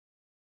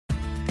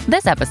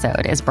This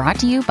episode is brought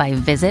to you by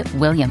Visit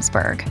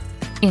Williamsburg.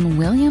 In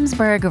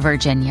Williamsburg,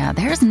 Virginia,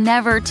 there's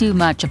never too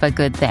much of a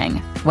good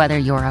thing. Whether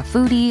you're a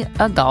foodie,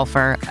 a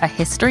golfer, a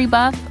history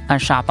buff, a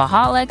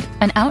shopaholic,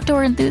 an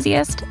outdoor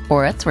enthusiast,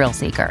 or a thrill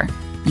seeker,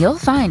 you'll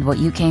find what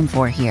you came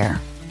for here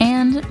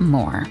and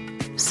more.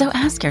 So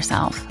ask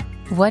yourself,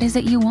 what is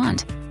it you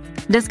want?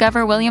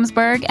 Discover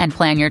Williamsburg and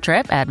plan your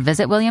trip at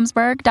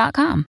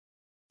visitwilliamsburg.com.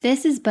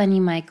 This is Bunny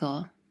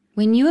Michael.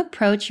 When you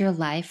approach your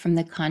life from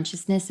the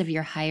consciousness of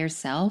your higher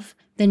self,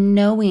 the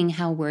knowing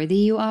how worthy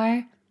you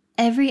are,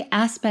 every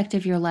aspect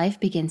of your life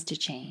begins to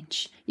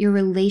change. Your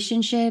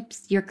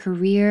relationships, your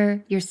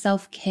career, your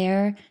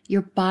self-care,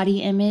 your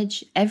body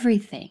image,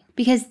 everything.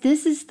 Because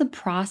this is the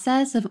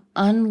process of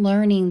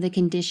unlearning the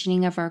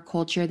conditioning of our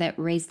culture that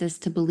raised us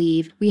to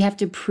believe we have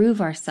to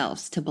prove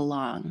ourselves to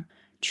belong.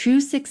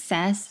 True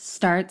success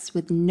starts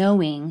with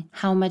knowing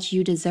how much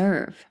you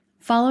deserve.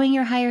 Following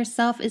your higher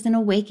self is an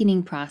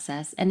awakening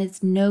process, and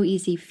it's no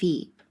easy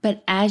feat.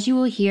 But as you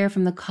will hear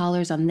from the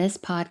callers on this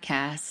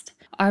podcast,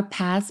 our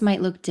paths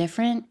might look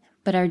different,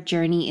 but our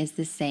journey is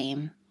the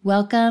same.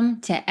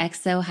 Welcome to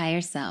XO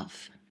Higher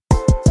Self.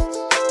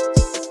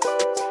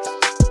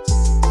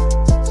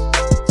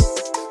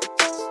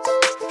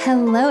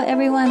 Hello,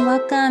 everyone.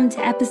 Welcome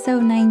to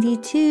episode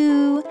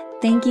 92.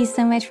 Thank you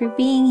so much for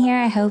being here.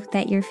 I hope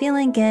that you're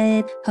feeling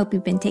good. Hope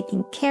you've been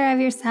taking care of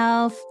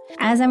yourself.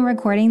 As I'm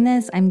recording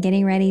this, I'm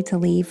getting ready to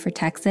leave for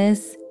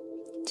Texas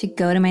to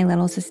go to my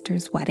little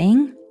sister's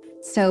wedding.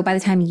 So by the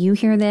time you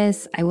hear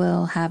this, I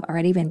will have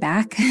already been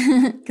back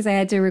because I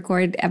had to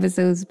record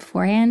episodes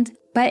beforehand.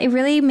 But it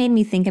really made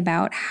me think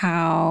about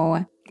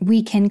how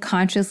we can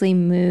consciously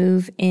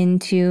move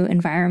into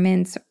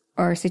environments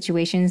or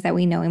situations that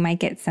we know we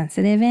might get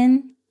sensitive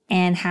in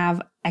and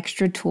have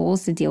extra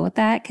tools to deal with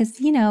that. Because,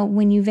 you know,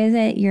 when you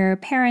visit your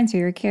parents or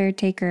your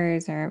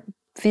caretakers or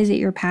visit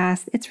your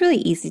past, it's really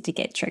easy to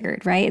get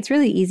triggered, right? It's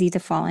really easy to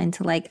fall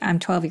into like, I'm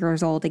 12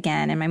 years old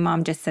again and my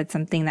mom just said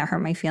something that hurt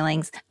my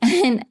feelings.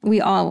 And we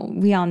all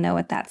know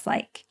what that's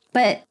like.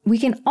 But we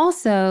can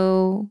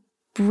also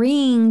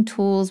bring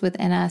tools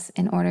within us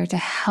in order to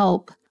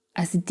help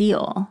us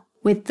deal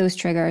with those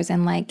triggers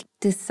and like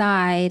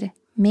decide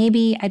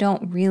maybe I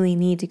don't really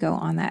need to go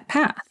on that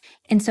path.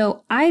 And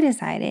so I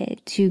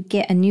decided to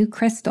get a new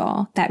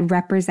crystal that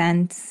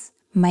represents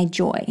my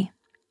joy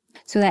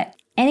so that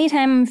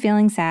anytime I'm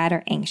feeling sad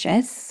or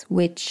anxious,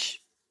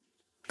 which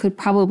could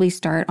probably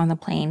start on the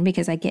plane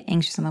because I get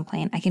anxious on the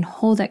plane, I can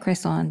hold that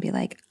crystal and be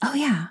like, oh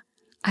yeah,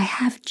 I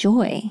have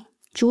joy.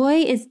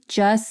 Joy is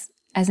just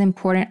as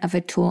important of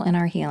a tool in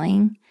our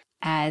healing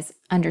as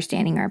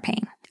understanding our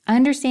pain.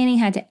 Understanding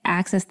how to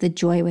access the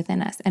joy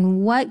within us.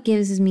 And what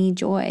gives me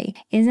joy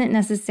isn't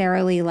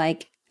necessarily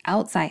like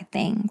outside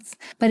things,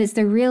 but it's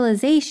the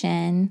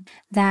realization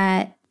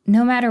that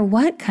no matter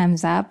what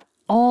comes up,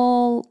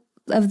 all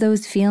of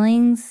those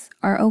feelings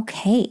are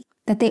okay,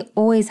 that they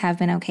always have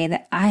been okay,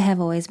 that I have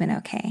always been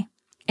okay.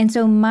 And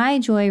so my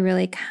joy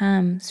really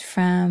comes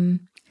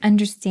from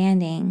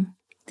understanding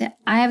that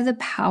I have the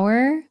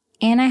power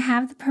and I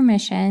have the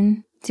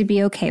permission to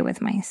be okay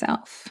with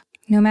myself,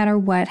 no matter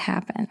what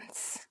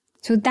happens.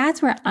 So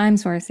that's where I'm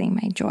sourcing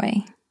my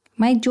joy.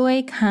 My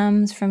joy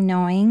comes from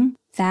knowing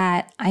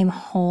that I'm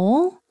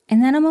whole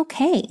and that I'm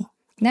okay.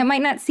 That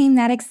might not seem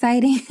that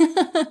exciting,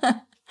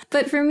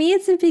 but for me,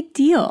 it's a big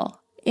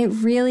deal. It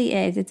really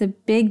is. It's a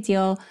big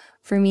deal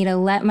for me to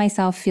let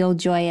myself feel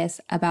joyous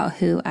about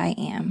who I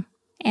am.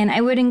 And I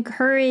would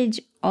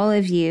encourage all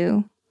of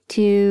you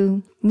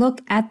to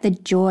look at the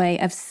joy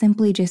of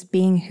simply just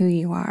being who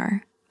you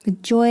are. The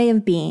joy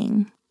of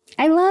being.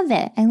 I love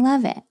it. I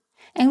love it.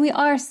 And we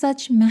are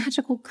such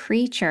magical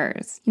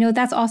creatures. You know,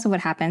 that's also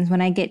what happens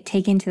when I get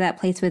taken to that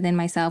place within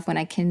myself, when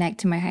I connect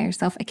to my higher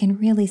self, I can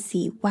really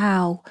see,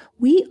 wow,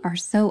 we are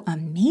so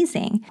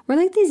amazing. We're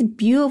like these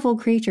beautiful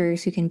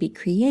creatures who can be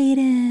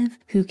creative,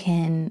 who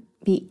can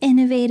be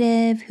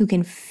innovative, who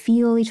can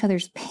feel each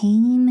other's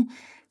pain,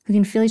 who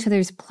can feel each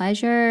other's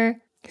pleasure,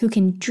 who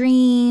can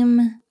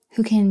dream,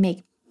 who can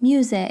make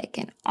music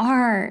and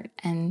art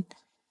and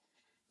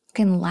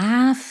can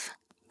laugh.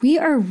 We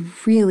are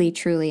really,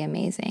 truly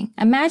amazing.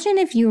 Imagine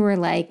if you were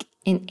like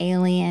an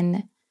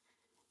alien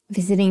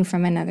visiting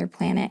from another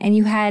planet and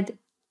you had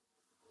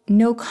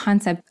no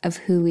concept of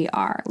who we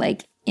are,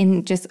 like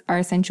in just our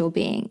essential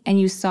being. And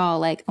you saw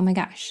like, oh my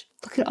gosh,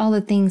 look at all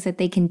the things that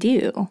they can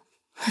do.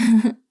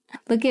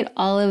 Look at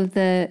all of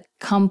the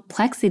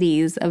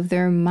complexities of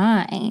their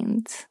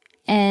minds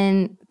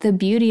and the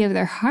beauty of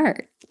their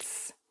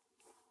hearts.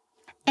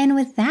 And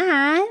with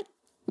that,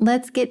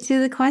 let's get to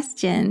the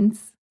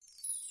questions.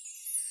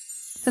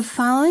 The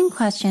following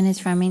question is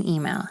from an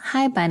email.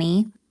 Hi,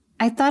 Bunny.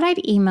 I thought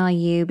I'd email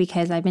you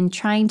because I've been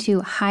trying to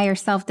higher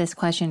self this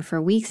question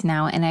for weeks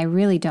now, and I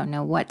really don't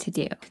know what to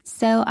do.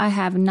 So I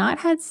have not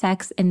had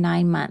sex in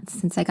 9 months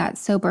since I got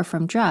sober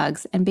from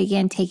drugs and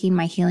began taking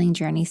my healing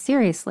journey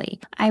seriously.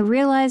 I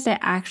realized I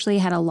actually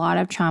had a lot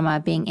of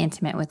trauma being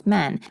intimate with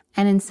men,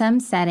 and in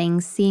some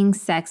settings, seeing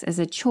sex as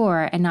a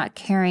chore and not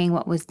caring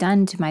what was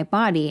done to my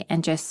body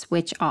and just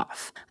switch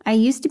off. I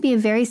used to be a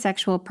very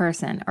sexual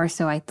person, or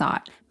so I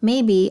thought.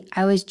 Maybe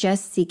I was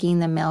just seeking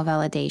the male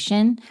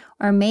validation,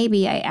 or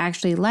maybe I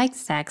actually liked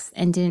sex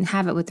and didn't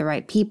have it with the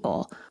right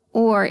people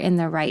or in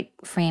the right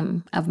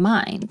frame of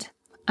mind.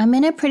 I'm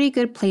in a pretty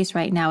good place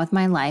right now with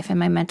my life and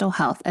my mental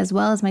health as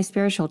well as my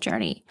spiritual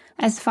journey.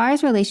 As far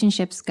as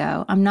relationships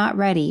go, I'm not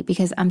ready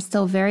because I'm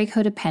still very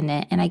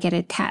codependent and I get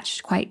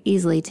attached quite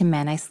easily to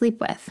men I sleep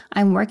with.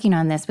 I'm working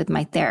on this with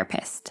my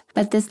therapist.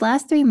 But this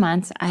last 3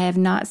 months, I have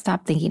not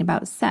stopped thinking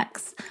about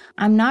sex.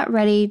 I'm not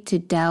ready to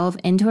delve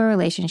into a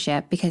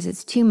relationship because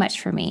it's too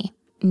much for me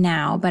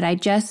now, but I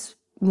just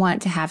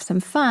want to have some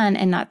fun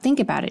and not think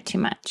about it too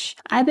much.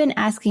 I've been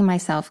asking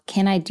myself,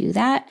 can I do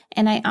that?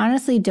 And I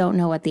honestly don't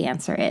know what the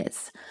answer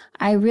is.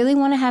 I really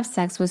want to have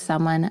sex with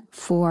someone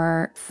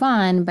for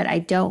fun, but I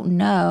don't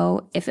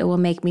know if it will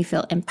make me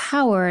feel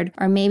empowered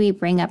or maybe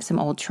bring up some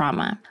old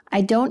trauma.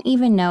 I don't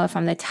even know if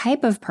I'm the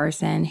type of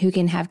person who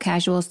can have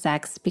casual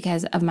sex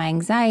because of my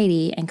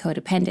anxiety and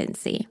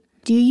codependency.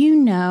 Do you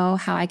know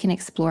how I can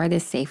explore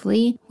this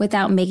safely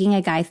without making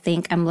a guy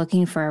think I'm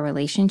looking for a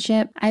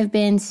relationship? I've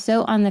been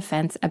so on the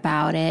fence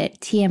about it.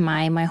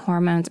 TMI, my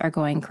hormones are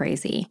going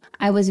crazy.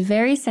 I was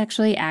very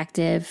sexually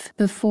active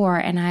before,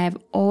 and I have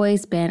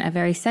always been a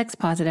very sex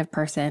positive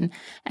person,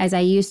 as I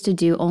used to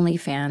do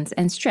OnlyFans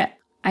and strip.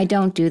 I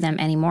don't do them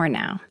anymore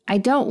now. I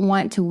don't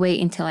want to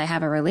wait until I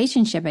have a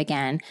relationship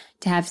again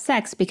to have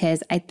sex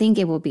because I think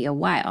it will be a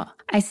while.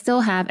 I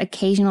still have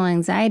occasional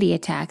anxiety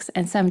attacks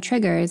and some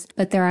triggers,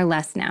 but there are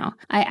less now.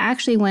 I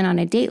actually went on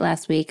a date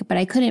last week, but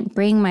I couldn't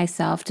bring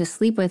myself to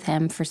sleep with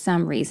him for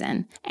some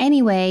reason.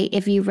 Anyway,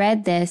 if you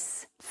read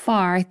this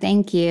far,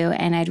 thank you,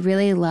 and I'd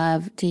really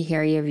love to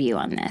hear your view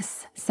on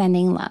this.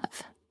 Sending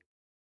love.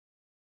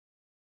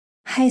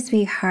 Hi,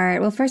 sweetheart.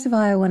 Well, first of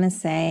all, I want to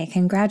say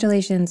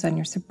congratulations on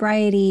your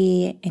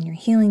sobriety and your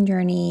healing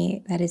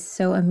journey. That is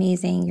so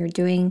amazing. You're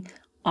doing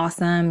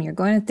awesome. You're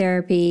going to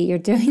therapy. You're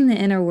doing the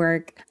inner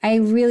work. I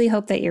really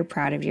hope that you're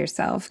proud of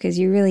yourself because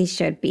you really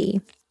should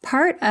be.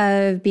 Part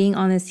of being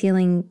on this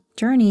healing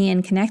journey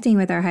and connecting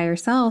with our higher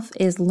self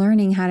is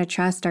learning how to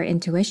trust our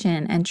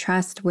intuition and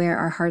trust where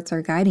our hearts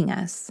are guiding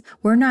us.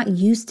 We're not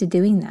used to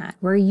doing that.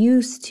 We're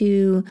used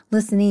to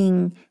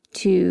listening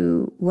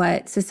to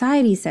what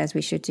society says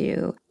we should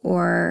do,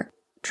 or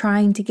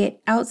trying to get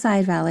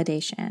outside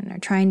validation, or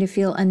trying to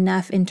feel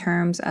enough in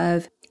terms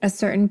of a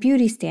certain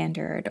beauty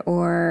standard,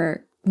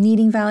 or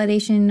needing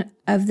validation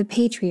of the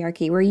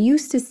patriarchy. We're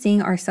used to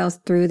seeing ourselves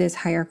through this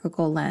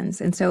hierarchical lens.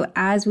 And so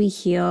as we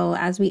heal,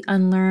 as we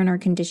unlearn our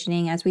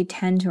conditioning, as we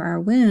tend to our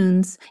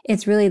wounds,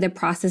 it's really the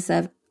process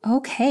of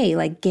okay,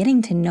 like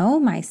getting to know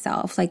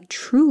myself, like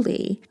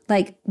truly,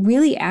 like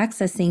really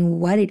accessing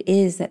what it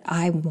is that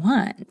I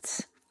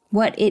want.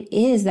 What it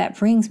is that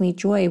brings me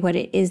joy, what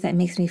it is that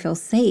makes me feel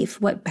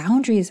safe, what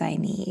boundaries I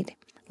need.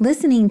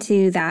 Listening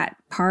to that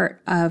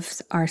part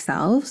of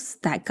ourselves,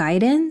 that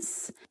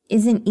guidance,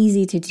 isn't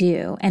easy to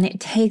do, and it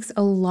takes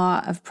a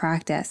lot of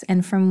practice.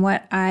 And from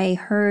what I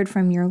heard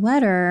from your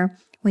letter,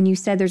 when you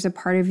said there's a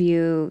part of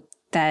you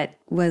that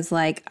was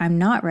like, I'm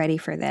not ready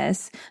for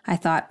this, I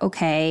thought,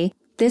 okay,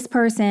 this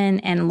person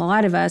and a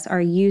lot of us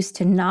are used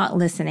to not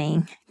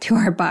listening to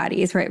our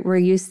bodies, right? We're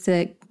used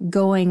to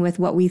going with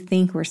what we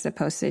think we're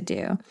supposed to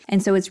do.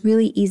 And so it's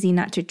really easy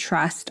not to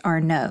trust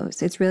our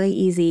nose. It's really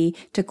easy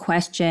to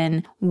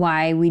question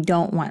why we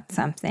don't want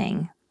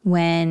something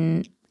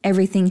when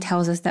everything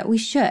tells us that we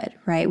should,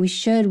 right? We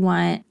should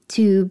want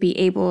to be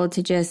able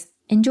to just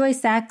enjoy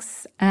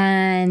sex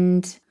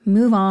and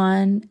move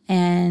on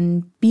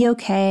and be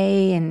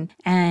okay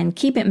and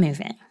keep it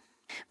moving.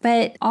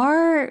 But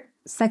our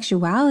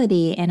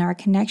sexuality and our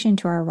connection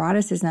to our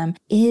eroticism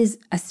is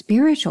a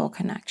spiritual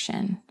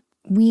connection.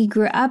 We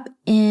grew up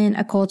in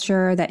a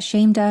culture that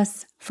shamed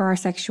us for our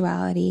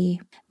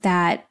sexuality,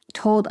 that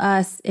told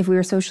us if we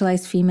were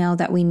socialized female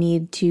that we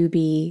need to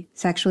be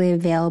sexually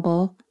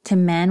available to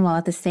men, while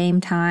at the same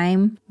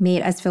time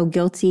made us feel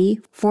guilty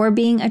for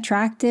being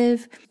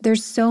attractive.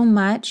 There's so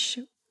much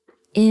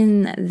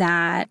in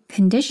that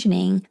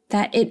conditioning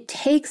that it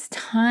takes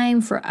time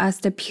for us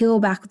to peel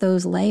back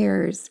those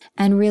layers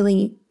and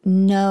really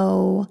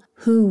know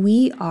who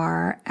we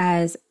are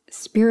as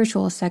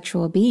spiritual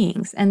sexual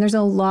beings. And there's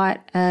a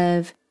lot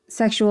of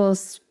sexual,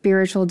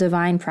 spiritual,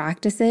 divine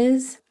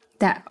practices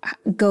that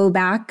go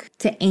back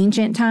to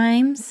ancient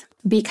times,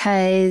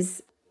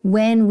 because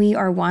when we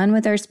are one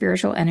with our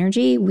spiritual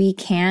energy, we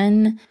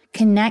can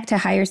connect to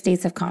higher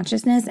states of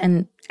consciousness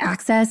and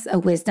access a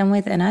wisdom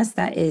within us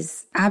that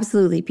is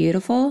absolutely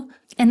beautiful.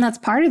 And that's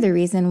part of the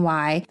reason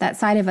why that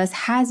side of us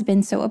has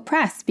been so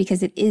oppressed,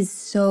 because it is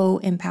so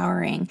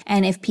empowering.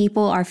 And if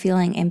people are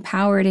feeling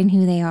empowered in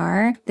who they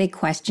are, they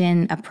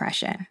question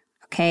oppression.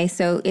 Okay,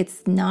 so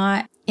it's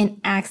not an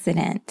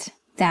accident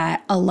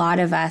that a lot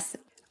of us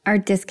are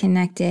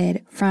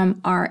disconnected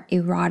from our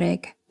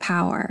erotic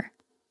power.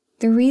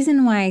 The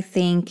reason why I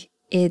think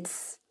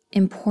it's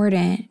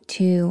important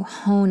to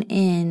hone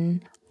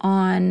in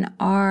on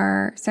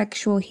our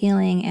sexual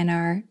healing and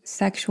our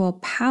sexual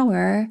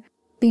power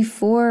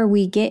before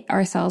we get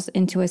ourselves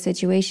into a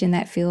situation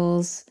that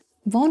feels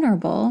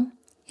vulnerable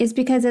is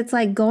because it's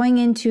like going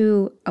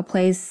into a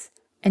place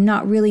and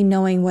not really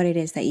knowing what it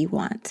is that you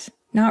want,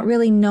 not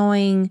really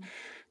knowing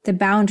the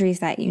boundaries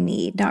that you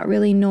need, not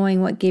really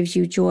knowing what gives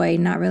you joy,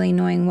 not really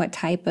knowing what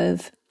type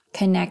of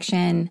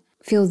connection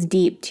feels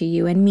deep to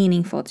you and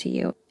meaningful to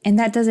you. And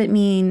that doesn't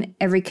mean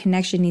every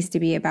connection needs to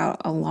be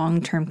about a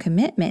long-term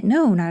commitment.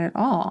 No, not at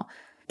all.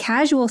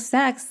 Casual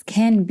sex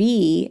can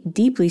be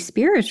deeply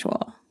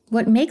spiritual.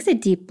 What makes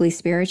it deeply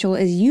spiritual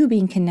is you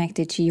being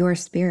connected to your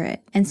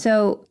spirit. And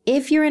so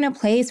if you're in a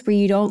place where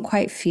you don't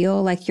quite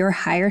feel like your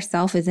higher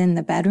self is in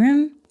the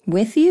bedroom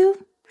with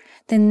you,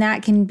 then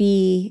that can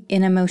be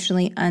an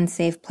emotionally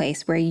unsafe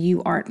place where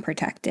you aren't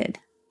protected.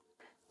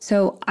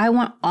 So I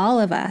want all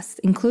of us,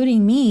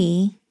 including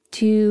me,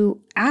 to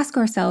ask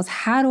ourselves,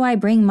 how do I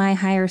bring my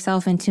higher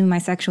self into my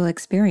sexual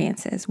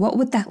experiences? What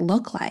would that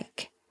look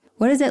like?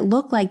 What does it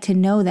look like to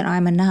know that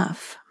I'm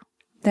enough?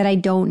 That I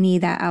don't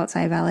need that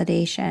outside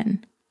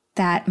validation?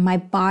 That my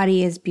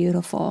body is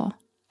beautiful?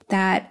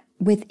 That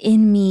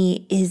within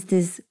me is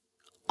this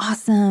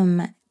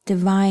awesome,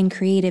 divine,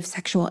 creative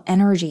sexual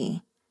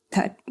energy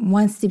that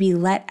wants to be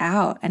let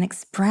out and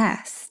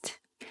expressed?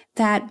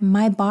 That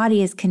my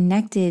body is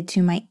connected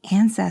to my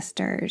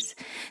ancestors,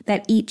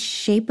 that each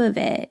shape of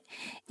it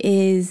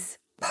is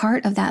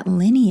part of that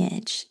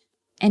lineage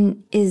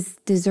and is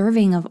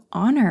deserving of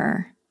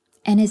honor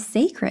and is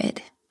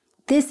sacred.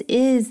 This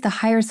is the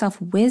higher self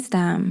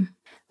wisdom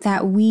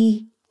that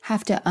we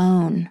have to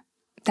own.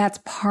 That's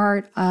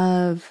part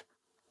of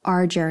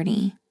our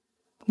journey.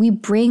 We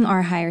bring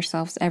our higher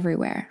selves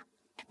everywhere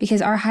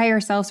because our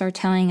higher selves are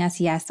telling us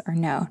yes or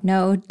no.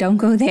 No, don't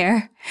go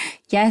there.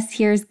 Yes,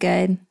 here's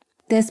good.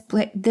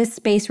 This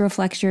space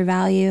reflects your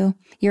value.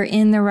 You're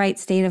in the right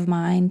state of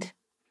mind.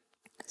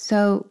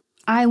 So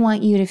I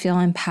want you to feel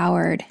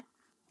empowered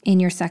in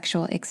your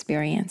sexual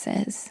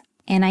experiences.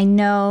 And I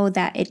know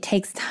that it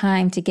takes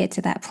time to get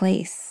to that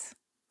place,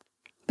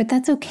 but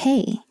that's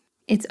okay.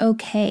 It's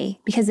okay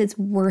because it's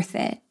worth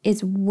it.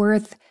 It's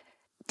worth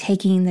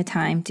taking the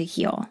time to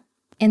heal.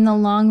 In the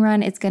long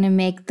run, it's going to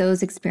make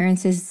those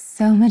experiences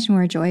so much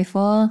more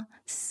joyful,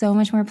 so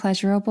much more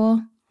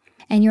pleasurable,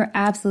 and you're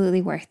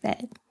absolutely worth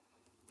it.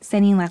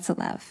 Sending lots of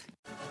love.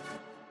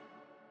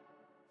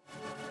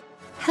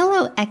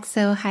 Hello,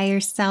 XO Higher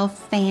Self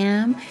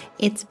fam.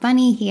 It's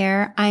Bunny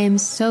here. I am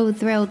so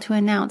thrilled to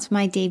announce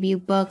my debut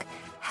book,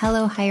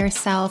 Hello Higher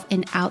Self,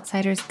 An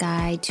Outsider's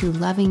Guide to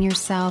Loving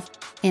Yourself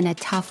in a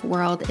Tough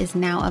World, is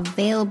now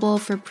available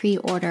for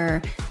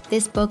pre-order.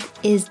 This book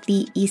is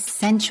the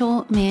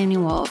essential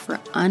manual for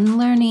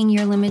unlearning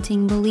your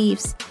limiting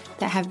beliefs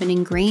that have been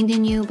ingrained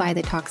in you by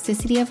the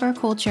toxicity of our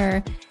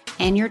culture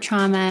and your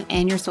trauma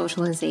and your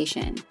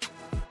socialization.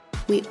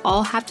 We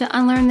all have to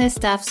unlearn this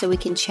stuff so we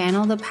can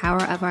channel the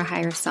power of our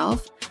higher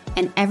self.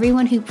 And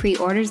everyone who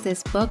pre-orders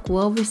this book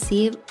will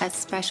receive a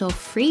special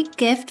free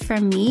gift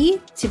from me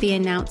to be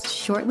announced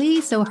shortly.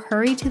 So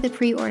hurry to the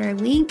pre-order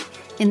link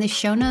in the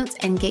show notes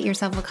and get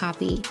yourself a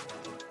copy.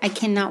 I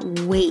cannot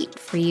wait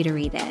for you to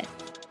read it.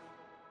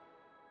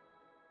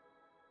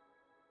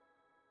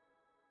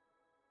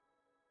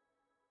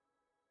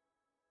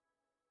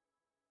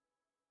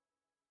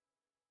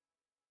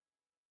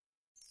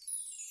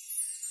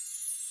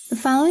 The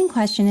following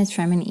question is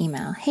from an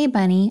email. Hey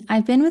Bunny,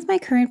 I've been with my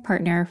current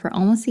partner for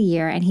almost a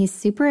year and he's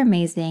super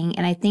amazing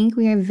and I think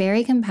we are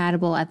very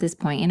compatible at this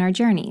point in our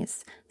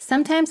journeys.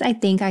 Sometimes I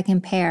think I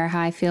compare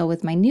how I feel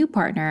with my new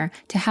partner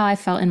to how I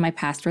felt in my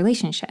past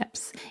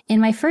relationships.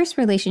 In my first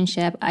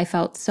relationship, I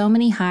felt so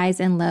many highs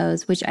and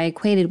lows which I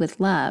equated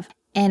with love,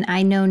 and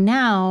I know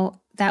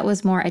now that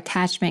was more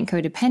attachment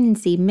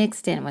codependency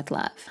mixed in with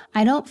love.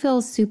 I don't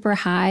feel super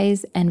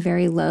highs and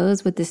very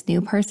lows with this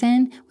new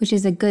person, which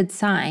is a good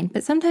sign,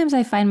 but sometimes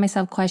I find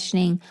myself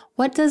questioning,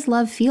 what does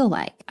love feel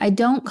like? I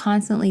don't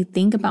constantly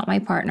think about my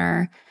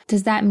partner.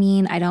 Does that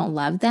mean I don't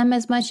love them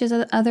as much as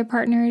other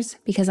partners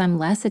because I'm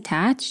less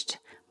attached?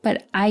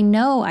 But I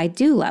know I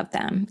do love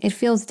them. It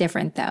feels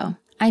different though.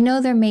 I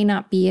know there may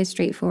not be a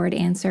straightforward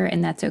answer,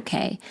 and that's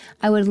okay.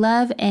 I would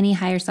love any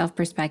higher self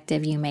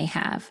perspective you may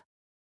have.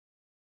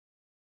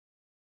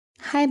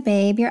 Hi,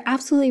 babe. You're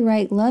absolutely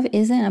right. Love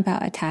isn't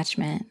about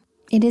attachment.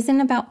 It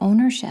isn't about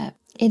ownership.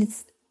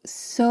 It's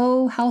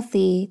so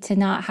healthy to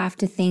not have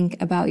to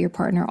think about your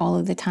partner all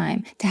of the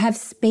time, to have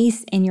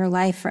space in your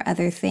life for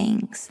other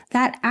things.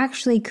 That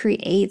actually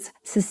creates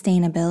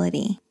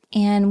sustainability.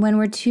 And when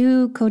we're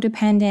too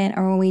codependent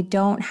or when we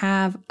don't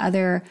have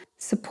other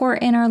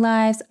support in our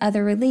lives,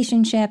 other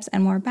relationships,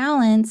 and more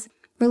balance,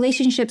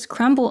 relationships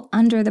crumble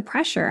under the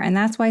pressure. And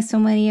that's why so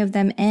many of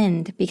them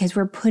end, because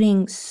we're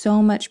putting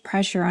so much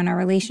pressure on our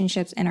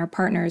relationships and our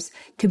partners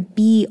to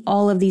be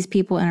all of these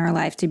people in our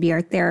life, to be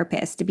our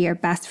therapist, to be our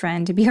best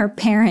friend, to be our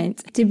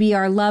parent, to be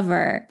our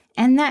lover.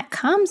 And that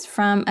comes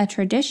from a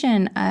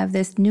tradition of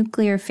this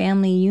nuclear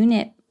family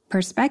unit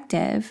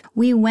perspective.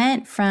 We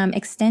went from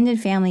extended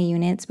family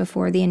units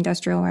before the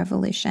Industrial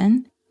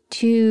Revolution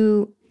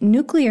to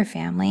nuclear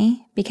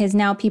family, because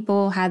now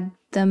people had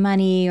the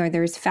money, or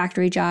there's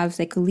factory jobs.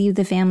 They could leave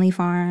the family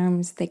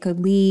farms. They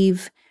could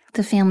leave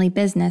the family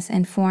business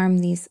and form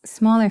these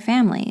smaller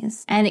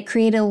families. And it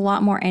created a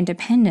lot more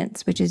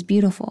independence, which is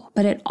beautiful.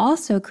 But it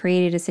also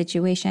created a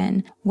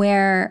situation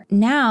where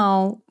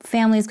now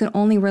families could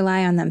only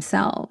rely on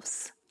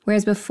themselves.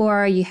 Whereas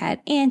before you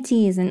had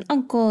aunties and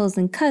uncles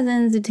and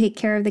cousins to take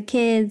care of the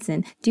kids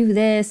and do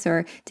this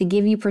or to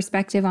give you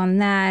perspective on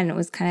that. And it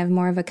was kind of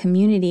more of a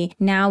community.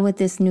 Now with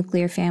this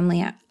nuclear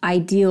family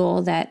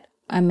ideal that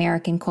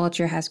American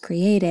culture has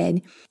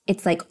created,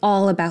 it's like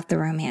all about the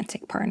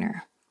romantic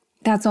partner.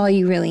 That's all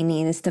you really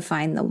need, is to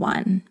find the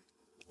one.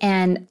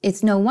 And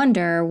it's no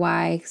wonder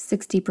why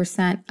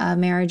 60% of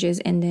marriages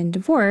end in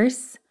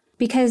divorce,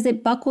 because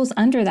it buckles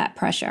under that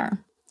pressure,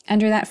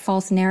 under that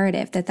false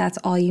narrative that that's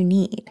all you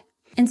need.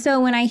 And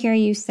so when I hear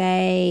you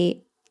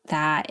say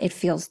that it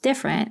feels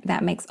different,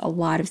 that makes a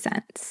lot of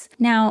sense.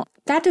 Now,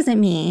 that doesn't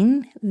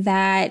mean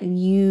that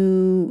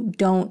you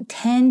don't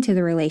tend to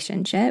the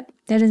relationship.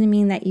 That doesn't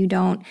mean that you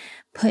don't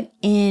put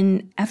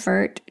in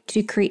effort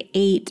to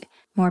create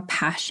more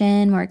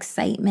passion, more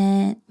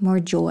excitement, more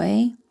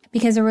joy.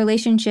 Because a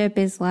relationship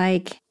is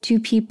like two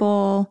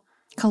people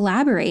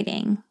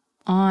collaborating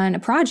on a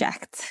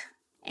project,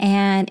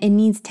 and it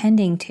needs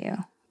tending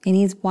to. It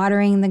needs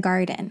watering the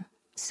garden.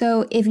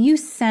 So if you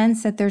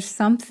sense that there's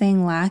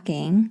something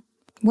lacking,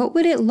 what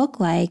would it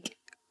look like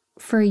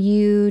for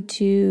you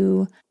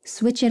to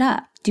switch it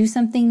up, do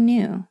something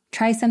new,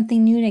 try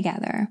something new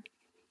together,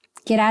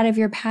 get out of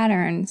your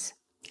patterns?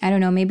 I don't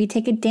know, maybe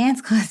take a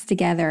dance class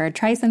together or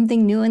try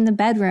something new in the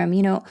bedroom.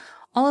 You know,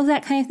 all of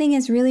that kind of thing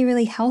is really,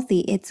 really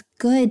healthy. It's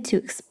good to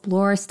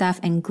explore stuff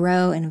and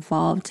grow and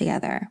evolve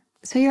together.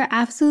 So you're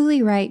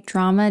absolutely right.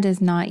 Drama does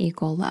not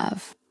equal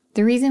love.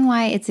 The reason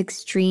why it's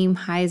extreme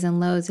highs and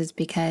lows is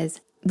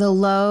because the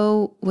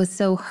low was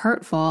so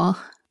hurtful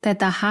that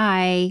the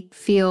high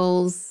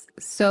feels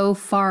so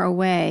far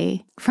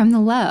away from the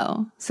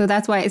low. So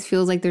that's why it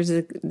feels like there's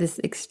this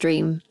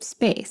extreme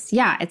space.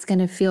 Yeah, it's going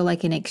to feel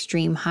like an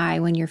extreme high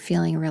when you're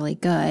feeling really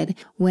good,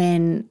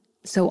 when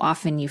so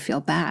often you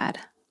feel bad.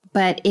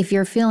 But if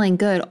you're feeling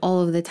good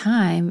all of the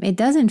time, it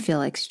doesn't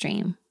feel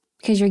extreme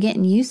because you're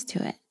getting used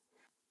to it.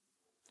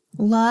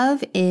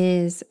 Love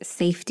is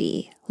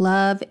safety.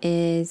 Love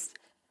is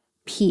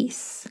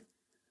peace,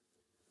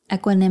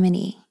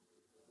 equanimity.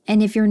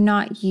 And if you're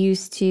not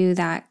used to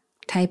that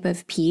type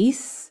of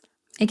peace,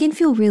 it can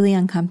feel really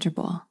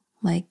uncomfortable.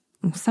 Like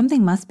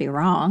something must be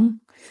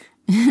wrong.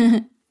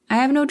 I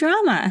have no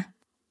drama.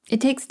 It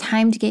takes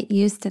time to get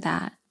used to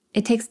that.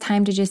 It takes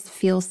time to just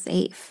feel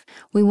safe.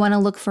 We want to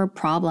look for a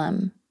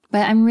problem.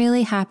 But I'm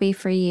really happy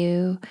for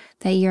you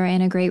that you're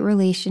in a great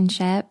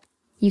relationship.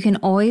 You can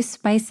always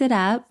spice it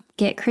up,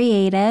 get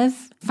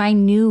creative,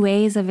 find new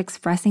ways of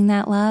expressing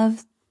that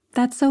love.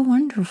 That's so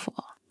wonderful.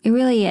 It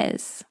really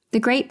is. The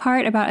great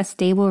part about a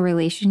stable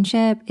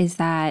relationship is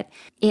that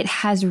it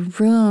has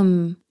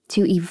room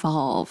to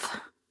evolve.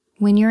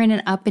 When you're in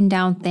an up and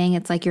down thing,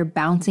 it's like you're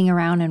bouncing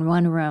around in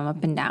one room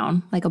up and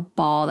down, like a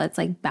ball that's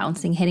like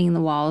bouncing, hitting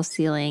the wall,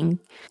 ceiling.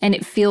 And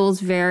it feels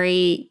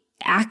very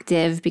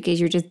active because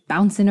you're just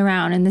bouncing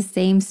around in the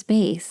same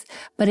space.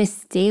 But a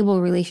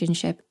stable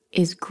relationship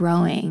is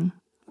growing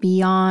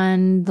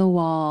beyond the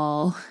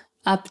wall,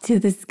 up to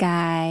the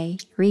sky,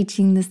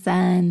 reaching the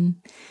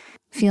sun,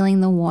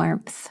 feeling the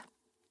warmth.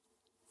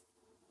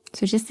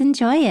 So just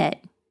enjoy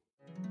it.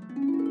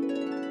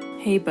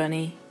 Hey,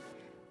 Bunny.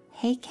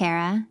 Hey,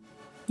 Kara.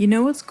 You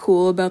know what's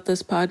cool about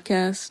this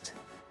podcast?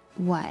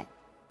 What?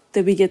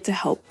 That we get to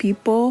help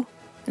people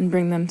and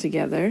bring them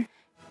together.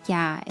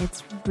 Yeah,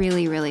 it's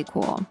really, really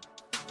cool.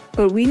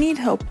 But we need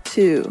help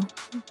too,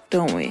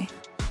 don't we?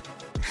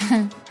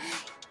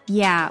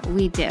 Yeah,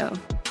 we do.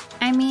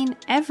 I mean,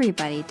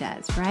 everybody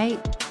does, right?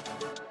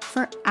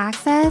 For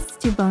access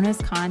to bonus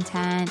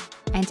content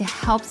and to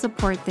help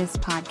support this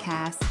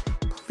podcast,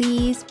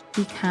 please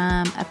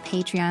become a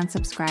Patreon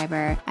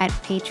subscriber at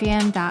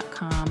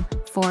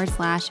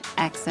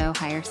patreon.com/XO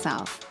Higher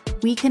Self.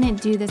 We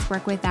couldn't do this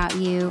work without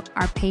you.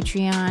 Our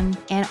Patreon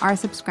and our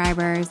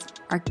subscribers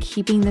are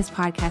keeping this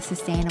podcast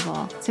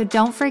sustainable. So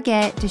don't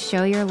forget to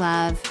show your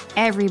love.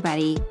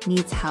 Everybody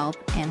needs help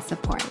and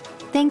support.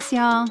 Thanks,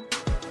 y'all.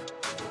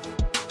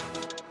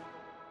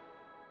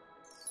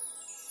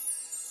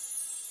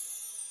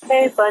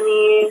 Hey,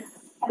 Bunny.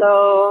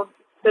 So,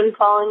 been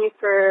following you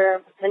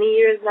for many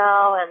years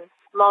now, and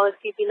I'm always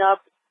keeping up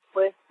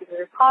with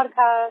your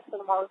podcast,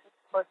 and I'm always,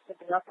 of course,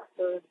 picking up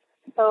episodes.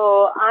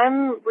 So,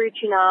 I'm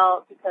reaching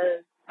out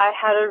because I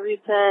had a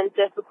recent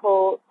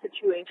difficult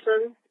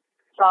situation,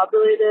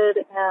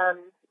 job-related, and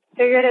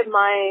figured it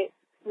might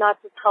not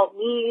just help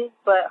me,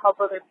 but help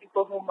other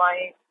people who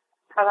might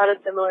have had a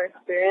similar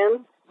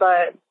experience.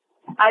 But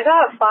I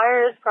got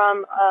fired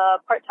from a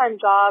part-time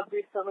job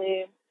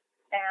recently,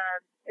 and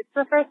it's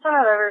the first time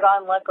I've ever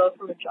gotten let go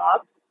from a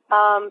job.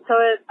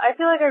 I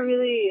feel like it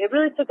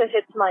really took a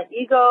hit to my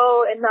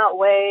ego in that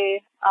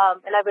way,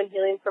 and I've been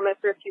healing from it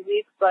for a few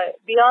weeks. But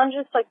beyond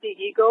just like the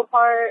ego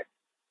part,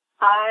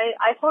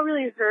 I felt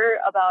really hurt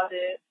about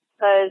it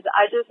because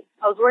I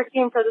was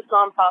working for this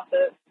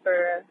nonprofit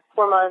for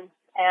 4 months,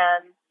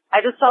 and I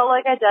just felt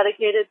like I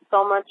dedicated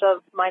so much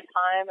of my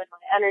time and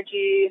my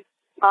energy,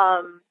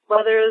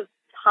 whether it was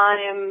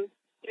time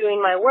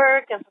doing my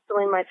work and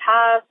fulfilling my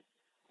tasks,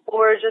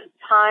 or just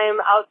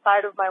time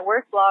outside of my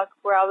work block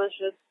where I was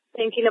just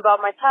thinking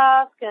about my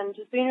task and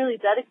just being really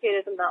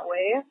dedicated in that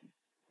way.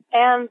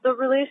 And the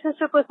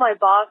relationship with my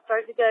boss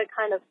started to get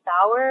kind of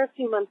sour a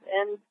few months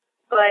in,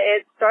 but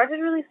it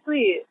started really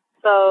sweet.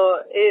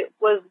 So it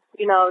was,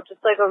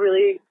 just like a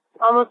really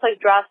almost like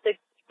drastic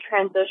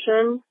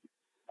transition.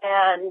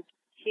 And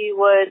he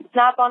would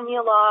snap on me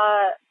a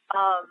lot,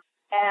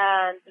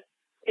 and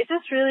it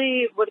just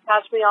really would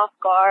catch me off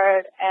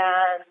guard.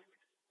 And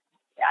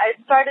I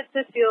started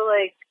to feel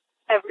like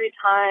every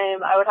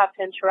time I would have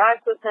to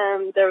interact with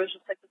him, there was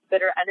just like this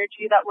bitter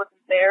energy that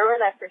wasn't there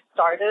when I first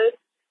started.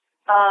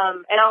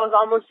 And I was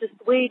almost just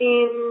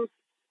waiting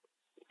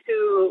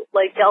to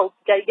like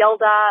get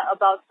yelled at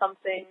about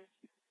something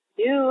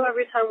new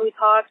every time we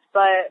talked.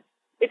 But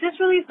it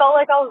just really felt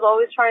like I was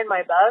always trying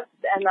my best,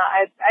 and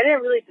that I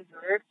didn't really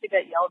deserve to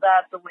get yelled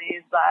at the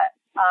ways that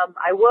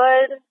I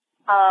would.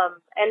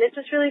 And it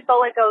just really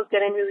felt like I was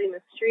getting really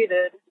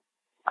mistreated.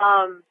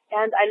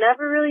 And I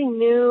never really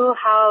knew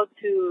how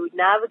to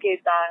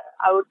navigate that.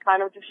 I would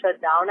kind of just shut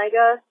down, I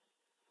guess.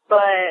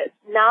 But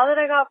now that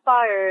I got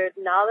fired,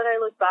 now that I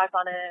look back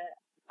on it,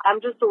 I'm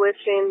just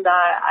wishing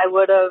that I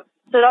would have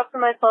stood up for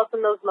myself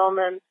in those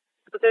moments.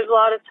 But there's a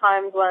lot of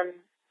times when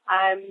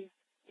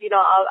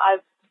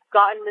I've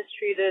gotten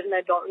mistreated and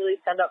I don't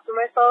really stand up for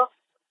myself.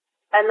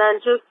 And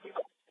then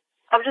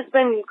I've just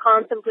been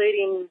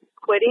contemplating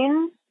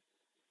quitting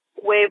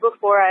way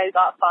before I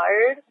got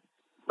fired.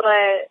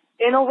 But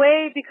in a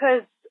way,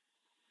 because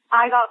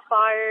I got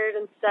fired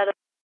instead of...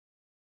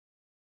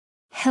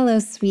 Hello,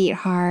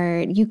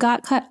 sweetheart. You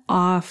got cut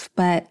off,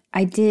 but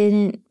I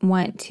didn't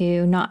want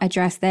to not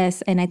address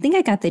this. And I think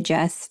I got the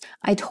gist.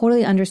 I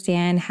totally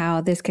understand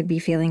how this could be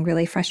feeling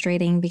really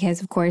frustrating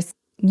because, of course,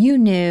 you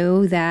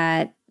knew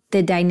that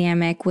the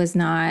dynamic was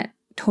not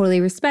totally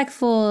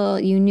respectful.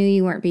 You knew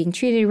you weren't being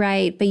treated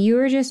right, but you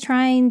were just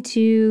trying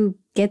to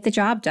get the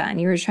job done.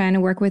 You were trying to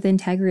work with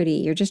integrity.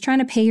 You're just trying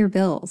to pay your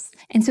bills.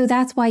 And so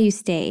that's why you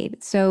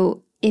stayed.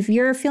 So if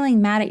you're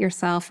feeling mad at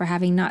yourself for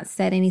having not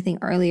said anything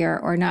earlier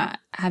or not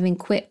having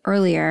quit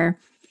earlier,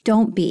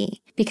 don't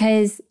be,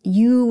 because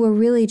you were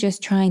really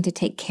just trying to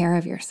take care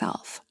of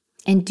yourself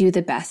and do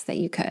the best that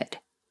you could.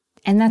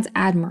 And that's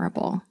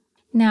admirable.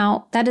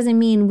 Now, that doesn't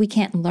mean we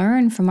can't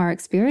learn from our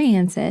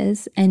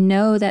experiences and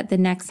know that the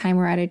next time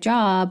we're at a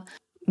job,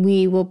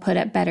 we will put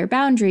up better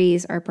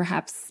boundaries or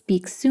perhaps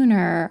speak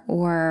sooner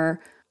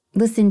or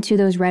listen to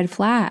those red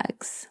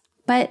flags.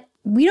 But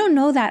we don't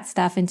know that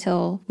stuff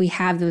until we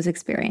have those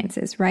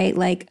experiences, right?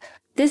 Like,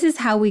 this is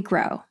how we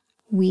grow.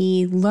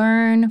 We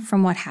learn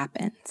from what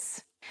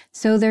happens.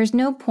 So there's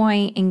no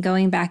point in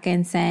going back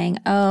and saying,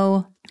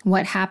 oh,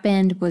 what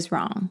happened was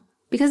wrong,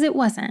 because it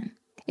wasn't.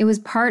 It was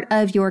part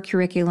of your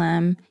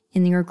curriculum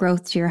in your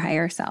growth to your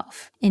higher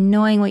self, in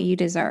knowing what you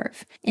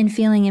deserve, in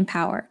feeling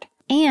empowered.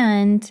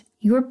 And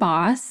your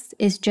boss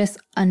is just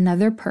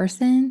another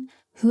person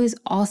who is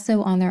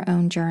also on their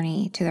own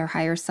journey to their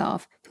higher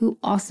self, who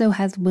also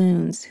has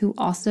wounds, who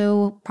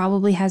also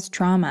probably has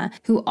trauma,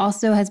 who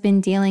also has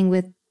been dealing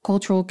with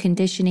cultural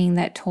conditioning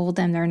that told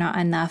them they're not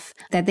enough,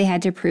 that they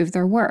had to prove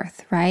their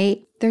worth,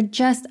 right? They're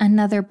just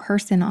another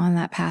person on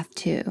that path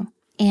too.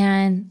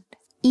 And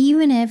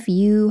even if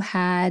you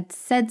had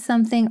said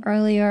something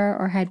earlier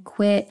or had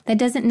quit, that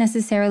doesn't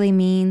necessarily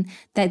mean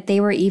that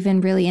they were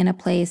even really in a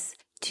place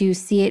to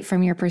see it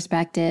from your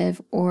perspective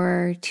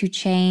or to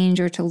change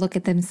or to look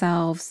at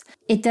themselves.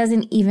 It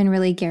doesn't even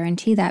really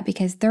guarantee that,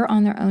 because they're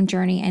on their own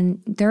journey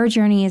and their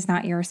journey is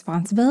not your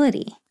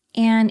responsibility.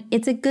 And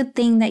it's a good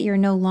thing that you're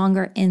no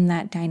longer in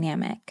that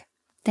dynamic,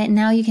 that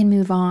now you can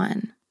move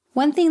on.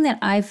 One thing that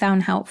I've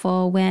found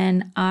helpful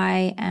when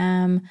I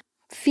am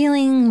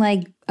feeling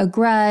like a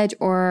grudge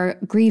or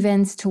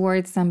grievance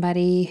towards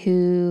somebody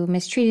who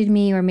mistreated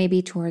me or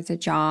maybe towards a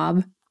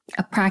job,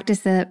 a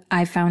practice that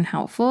I found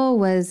helpful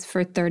was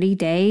for 30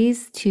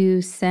 days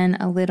to send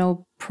a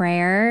little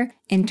prayer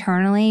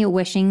internally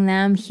wishing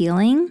them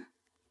healing.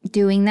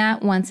 Doing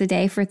that once a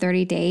day for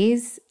 30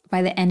 days,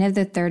 by the end of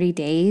the 30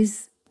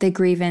 days, the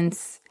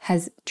grievance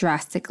has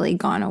drastically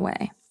gone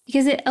away.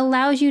 Because it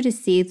allows you to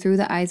see through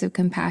the eyes of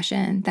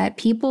compassion that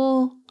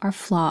people are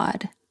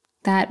flawed,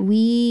 that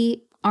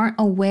we aren't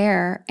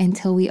aware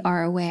until we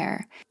are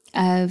aware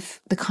of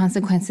the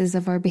consequences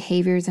of our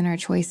behaviors and our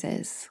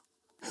choices.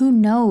 Who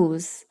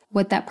knows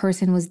what that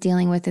person was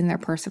dealing with in their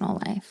personal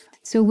life?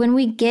 So when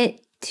we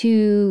get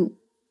to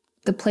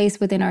the place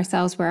within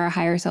ourselves where our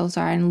higher selves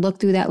are and look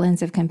through that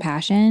lens of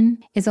compassion,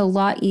 it's a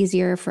lot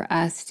easier for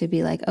us to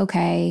be like,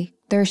 okay,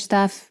 their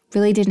stuff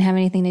really didn't have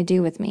anything to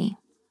do with me.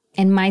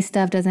 And my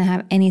stuff doesn't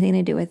have anything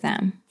to do with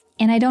them.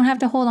 And I don't have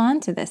to hold on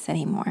to this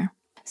anymore.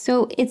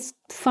 So it's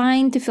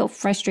fine to feel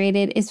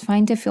frustrated. It's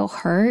fine to feel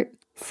hurt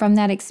from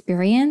that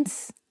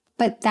experience.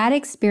 But that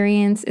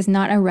experience is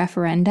not a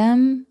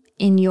referendum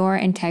in your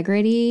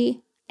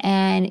integrity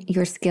and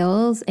your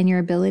skills and your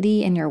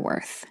ability and your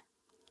worth.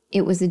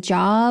 It was a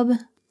job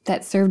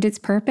that served its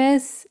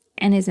purpose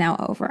and is now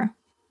over.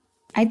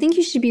 I think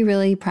you should be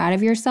really proud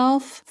of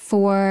yourself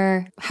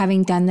for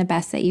having done the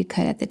best that you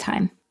could at the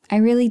time. I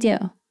really do.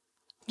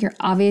 You're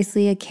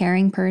obviously a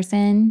caring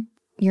person.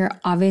 You're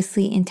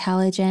obviously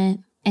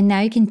intelligent. And now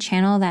you can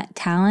channel that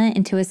talent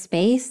into a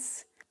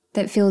space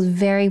that feels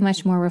very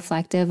much more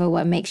reflective of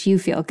what makes you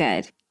feel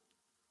good.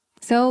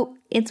 So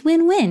it's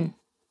win-win,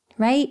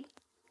 right?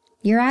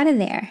 You're out of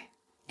there.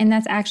 And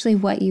that's actually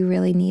what you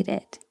really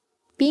needed.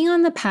 Being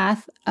on the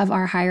path of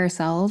our higher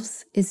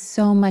selves is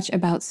so much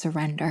about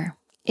surrender.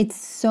 It's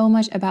so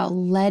much about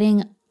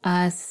letting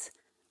us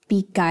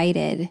be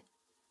guided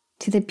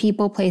to the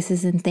people,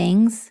 places, and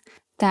things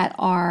that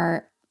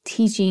are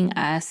teaching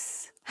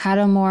us how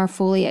to more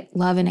fully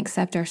love and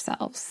accept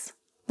ourselves.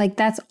 Like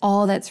that's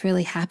all that's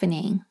really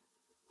happening.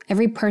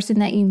 Every person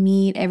that you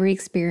meet, every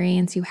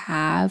experience you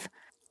have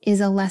is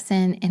a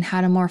lesson in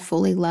how to more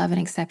fully love and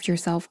accept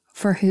yourself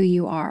for who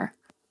you are.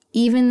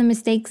 Even the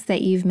mistakes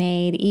that you've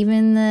made,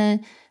 even the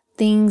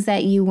things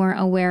that you weren't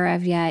aware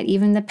of yet,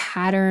 even the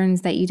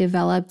patterns that you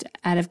developed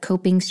out of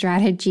coping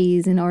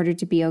strategies in order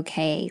to be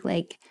okay,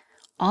 like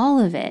all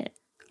of it.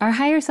 Our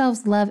higher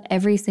selves love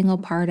every single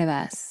part of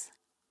us.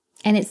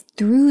 And it's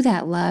through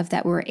that love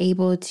that we're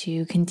able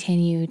to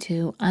continue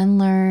to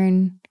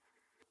unlearn,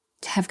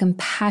 to have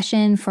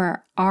compassion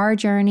for our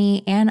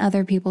journey and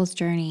other people's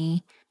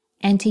journey,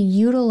 and to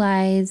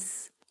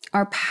utilize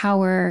our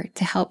power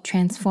to help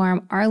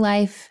transform our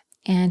life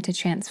and to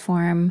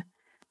transform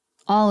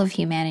all of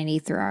humanity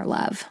through our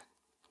love.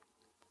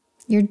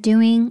 You're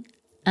doing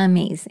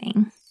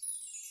amazing.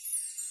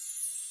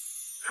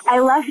 I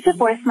left a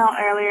voicemail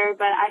earlier,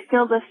 but I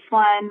feel this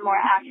one more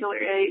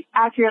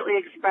accurately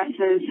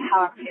expresses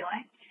how I'm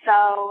feeling.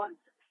 So,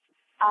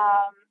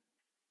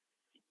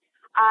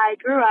 I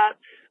grew up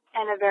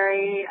in a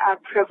very I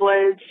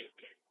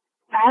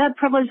had a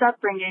privileged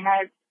upbringing.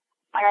 I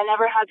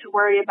never had to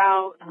worry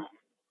about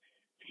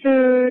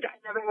food. I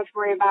never had to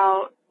worry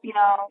about,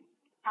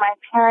 my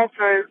parents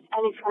or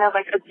any kind of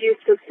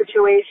abusive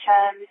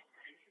situation.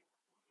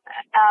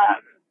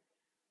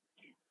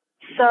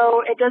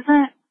 So it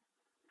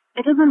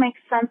doesn't make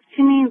sense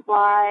to me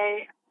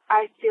why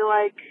I feel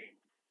like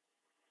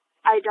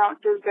I don't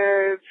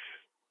deserve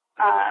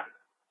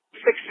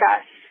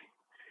success,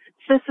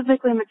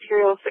 specifically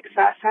material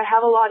success. I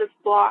have a lot of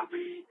blocks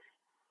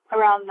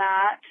around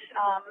that.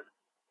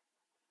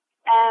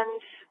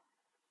 And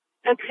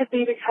it could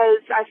be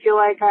because I feel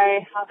like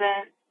I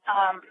haven't,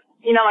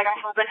 I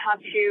haven't had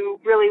to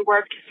really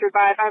work to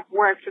survive. I've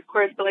worked, of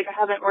course, but I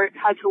haven't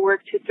had to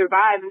work to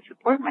survive and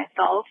support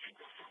myself.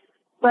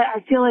 But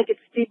I feel like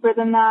it's deeper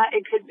than that.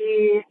 It could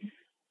be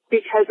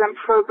because I'm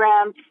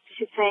programmed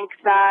to think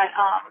that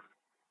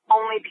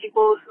only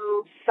people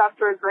who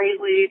suffer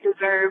greatly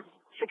deserve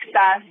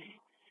success.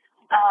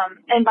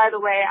 And by the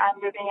way,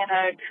 I'm living in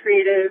a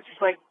creative,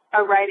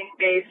 a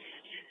writing-based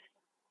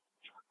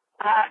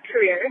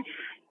career.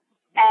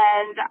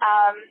 And,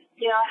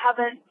 I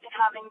haven't been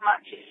having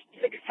much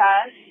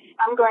success.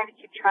 I'm going to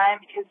keep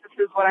trying because this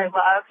is what I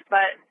love,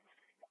 but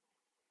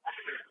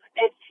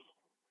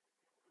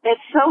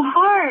it's so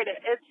hard.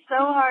 It's so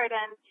hard.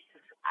 And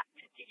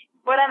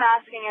what I'm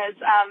asking is,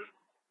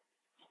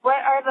 what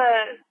are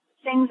the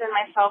things in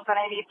myself that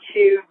I need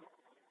to,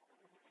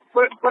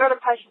 what are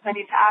the questions I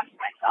need to ask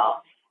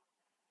myself?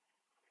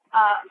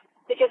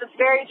 Because it's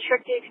very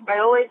tricky, because I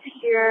always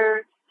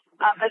hear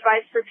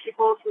advice for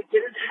people who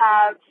didn't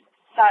have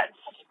such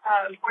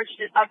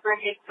fortunate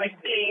upbringings like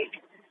me,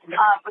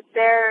 with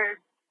their,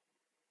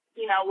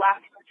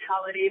 lack of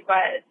mentality.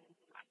 But,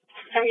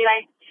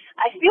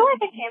 I feel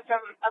like I came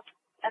from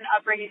an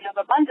upbringing of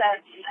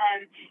abundance,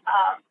 and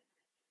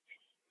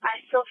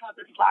I still have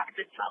this lack of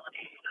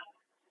mentality.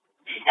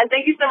 And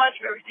thank you so much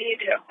for everything you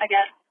do.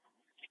 Again,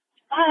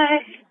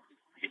 bye.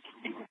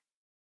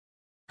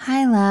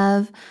 Hi,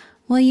 love.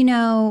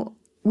 Well,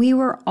 we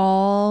were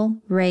all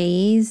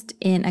raised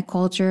in a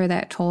culture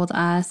that told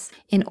us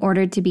in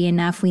order to be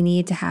enough, we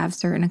need to have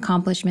certain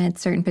accomplishments,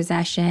 certain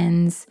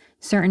possessions,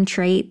 certain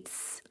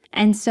traits.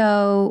 And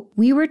so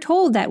we were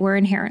told that we're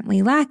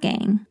inherently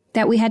lacking,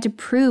 that we had to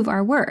prove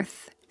our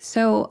worth.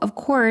 So, of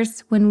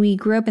course, when we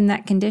grew up in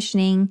that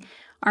conditioning,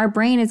 our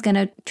brain is going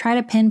to try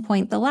to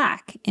pinpoint the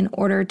lack in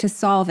order to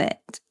solve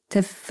it,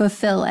 to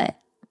fulfill it.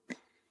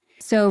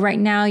 So right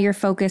now you're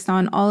focused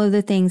on all of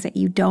the things that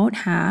you don't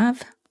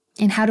have.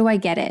 And how do I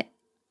get it?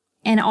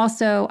 And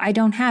also, I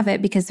don't have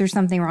it because there's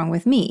something wrong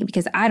with me,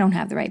 because I don't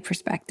have the right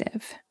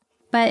perspective.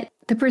 But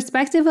the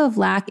perspective of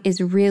lack is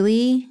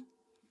really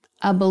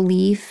a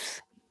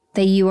belief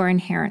that you are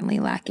inherently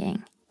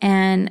lacking.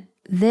 And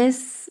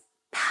this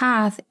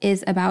path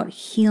is about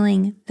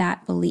healing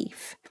that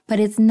belief. But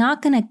it's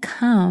not going to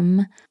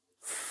come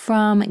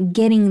from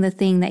getting the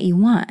thing that you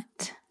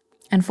want.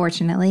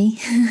 Unfortunately,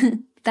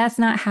 that's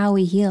not how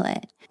we heal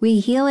it. We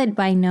heal it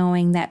by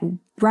knowing that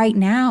right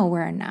now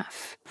we're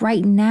enough.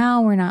 Right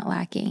now we're not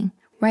lacking.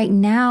 Right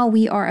now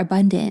we are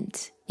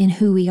abundant in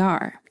who we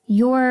are.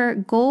 Your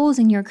goals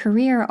in your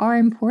career are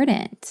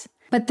important,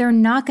 but they're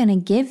not going to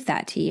give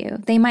that to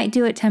you. They might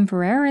do it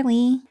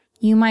temporarily.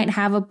 You might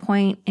have a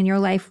point in your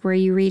life where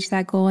you reach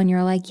that goal and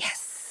you're like,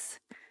 yes,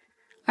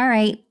 all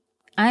right,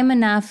 I'm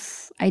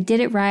enough. I did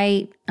it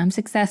right. I'm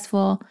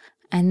successful.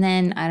 And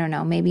then, I don't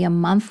know, maybe a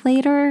month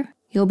later,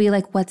 you'll be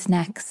like, what's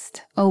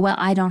next? Oh, well,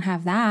 I don't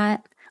have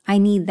that. I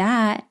need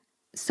that.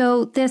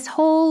 So this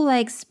whole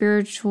like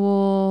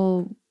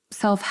spiritual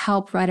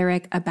self-help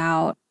rhetoric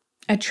about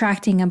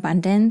attracting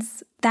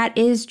abundance, that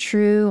is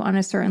true on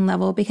a certain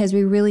level because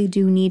we really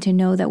do need to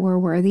know that we're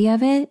worthy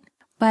of it.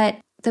 But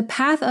the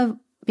path of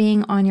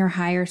being on your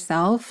higher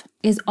self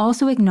is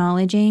also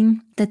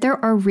acknowledging that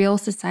there are real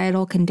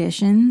societal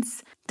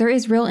conditions. There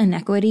is real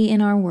inequity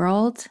in our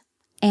world.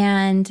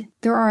 And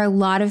there are a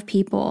lot of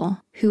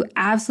people who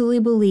absolutely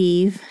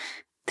believe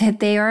that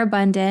they are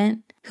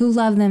abundant, who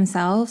love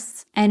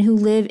themselves, and who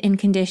live in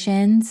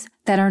conditions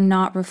that are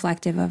not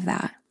reflective of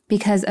that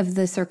because of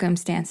the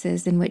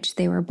circumstances in which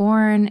they were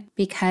born,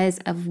 because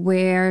of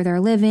where they're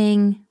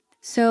living.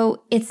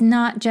 So it's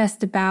not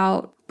just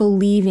about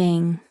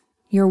believing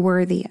you're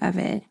worthy of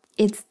it.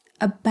 It's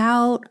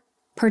about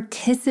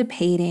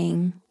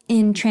participating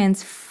in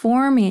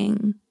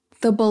transforming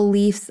the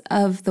beliefs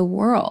of the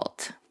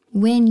world.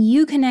 When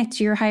you connect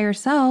to your higher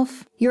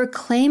self, you're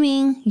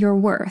claiming your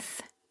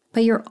worth,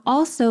 but you're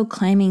also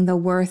claiming the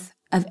worth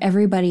of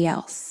everybody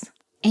else.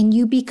 And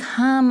you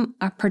become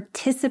a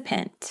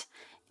participant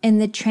in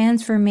the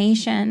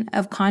transformation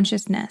of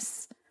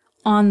consciousness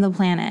on the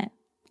planet.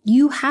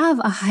 You have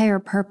a higher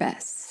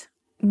purpose.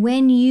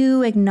 When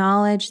you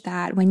acknowledge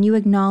that, when you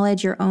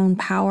acknowledge your own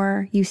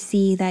power, you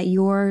see that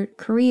your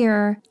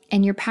career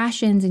and your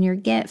passions and your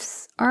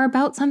gifts are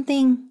about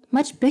something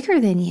much bigger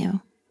than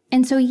you.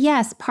 And so,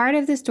 yes, part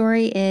of the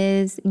story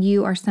is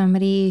you are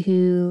somebody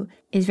who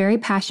is very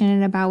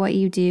passionate about what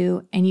you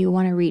do and you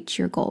want to reach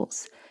your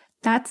goals.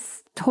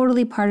 That's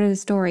totally part of the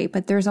story,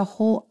 but there's a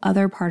whole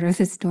other part of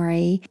the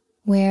story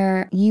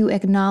where you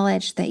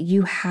acknowledge that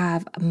you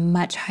have a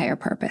much higher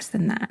purpose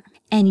than that.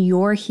 And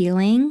your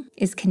healing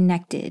is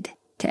connected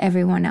to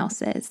everyone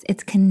else's.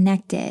 It's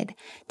connected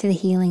to the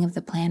healing of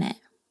the planet.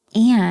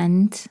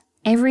 And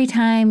every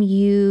time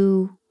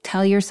you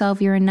tell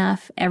yourself you're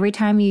enough, every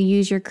time you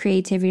use your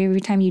creativity,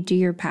 every time you do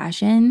your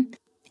passion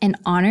and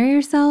honor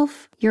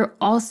yourself, you're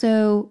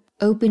also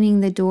opening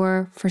the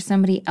door for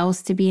somebody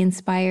else to be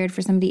inspired,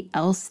 for somebody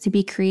else to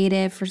be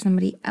creative, for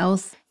somebody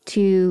else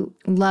to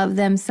love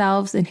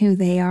themselves and who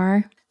they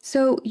are.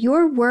 So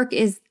your work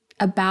is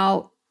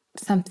about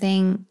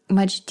something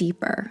much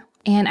deeper.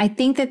 And I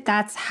think that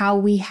that's how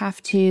we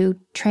have to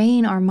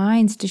train our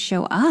minds to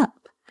show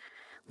up.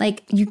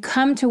 Like you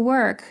come to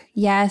work,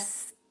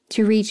 yes,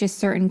 to reach a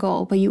certain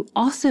goal, but you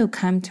also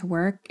come to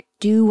work,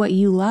 do what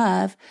you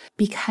love,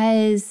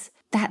 because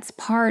that's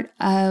part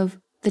of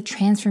the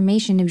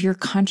transformation of your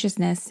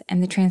consciousness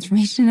and the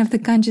transformation of the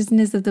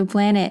consciousness of the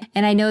planet.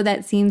 And I know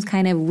that seems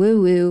kind of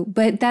woo-woo,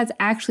 but that's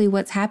actually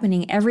what's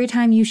happening. Every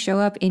time you show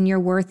up in your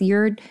worth,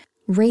 you're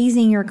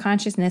raising your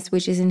consciousness,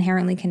 which is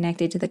inherently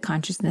connected to the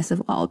consciousness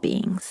of all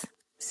beings.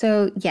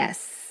 So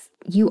yes,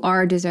 you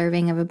are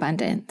deserving of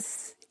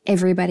abundance.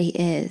 Everybody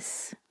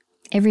is.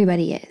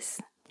 Everybody is.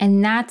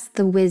 And that's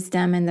the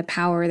wisdom and the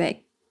power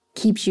that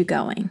keeps you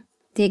going.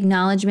 The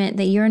acknowledgement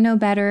that you're no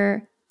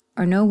better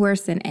or no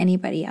worse than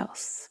anybody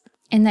else.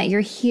 And that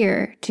you're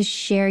here to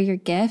share your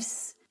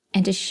gifts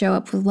and to show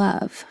up with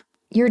love.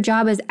 Your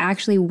job is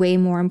actually way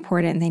more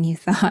important than you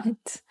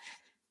thought.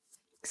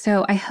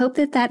 So I hope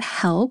that that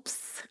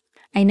helps.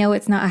 I know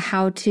it's not a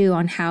how-to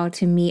on how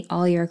to meet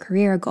all your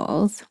career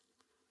goals,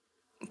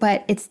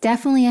 but it's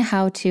definitely a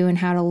how-to on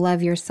how to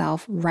love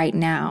yourself right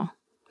now,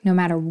 no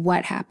matter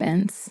what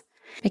happens.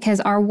 Because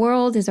our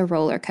world is a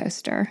roller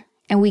coaster,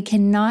 and we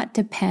cannot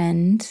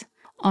depend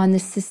on the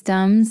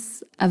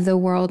systems of the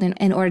world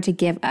in order to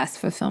give us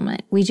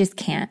fulfillment. We just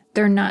can't.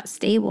 They're not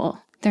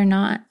stable. They're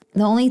not.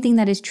 The only thing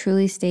that is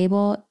truly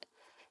stable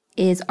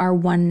is our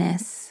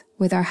oneness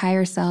with our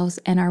higher selves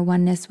and our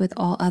oneness with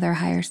all other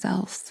higher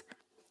selves.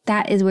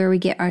 That is where we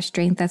get our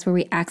strength. That's where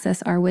we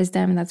access our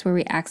wisdom. That's where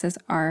we access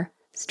our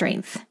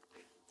strength.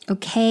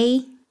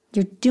 Okay?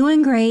 You're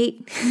doing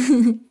great.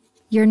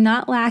 You're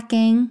not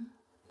lacking.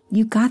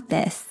 You got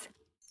this.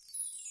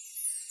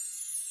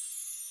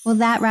 Well,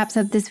 that wraps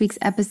up this week's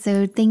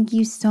episode. Thank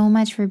you so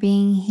much for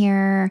being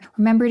here.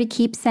 Remember to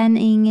keep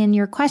sending in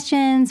your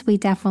questions. We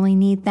definitely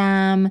need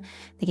them.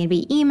 They can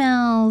be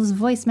emails,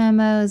 voice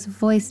memos,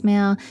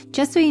 voicemail.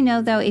 Just so you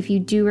know, though, if you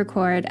do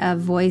record a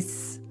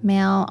voice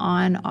voicemail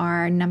on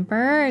our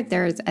number.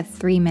 There's a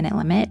 3-minute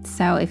limit.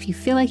 So if you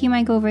feel like you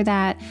might go over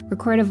that,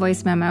 record a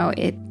voice memo.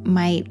 It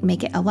might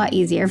make it a lot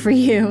easier for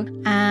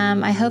you.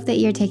 I hope that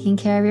you're taking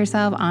care of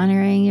yourself,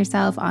 honoring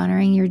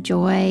your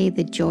joy,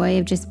 the joy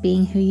of just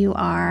being who you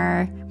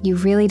are. You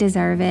really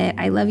deserve it.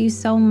 I love you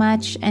so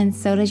much, and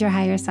so does your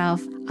higher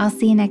self. I'll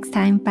see you next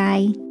time.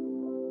 Bye.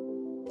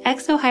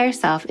 XO Higher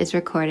Self is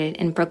recorded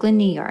in Brooklyn,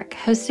 New York,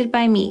 hosted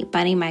by me,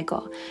 Bunny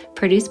Michael,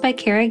 produced by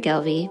Kara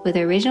Gilvey, with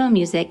original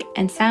music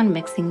and sound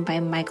mixing by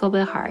Michael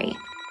Bihari.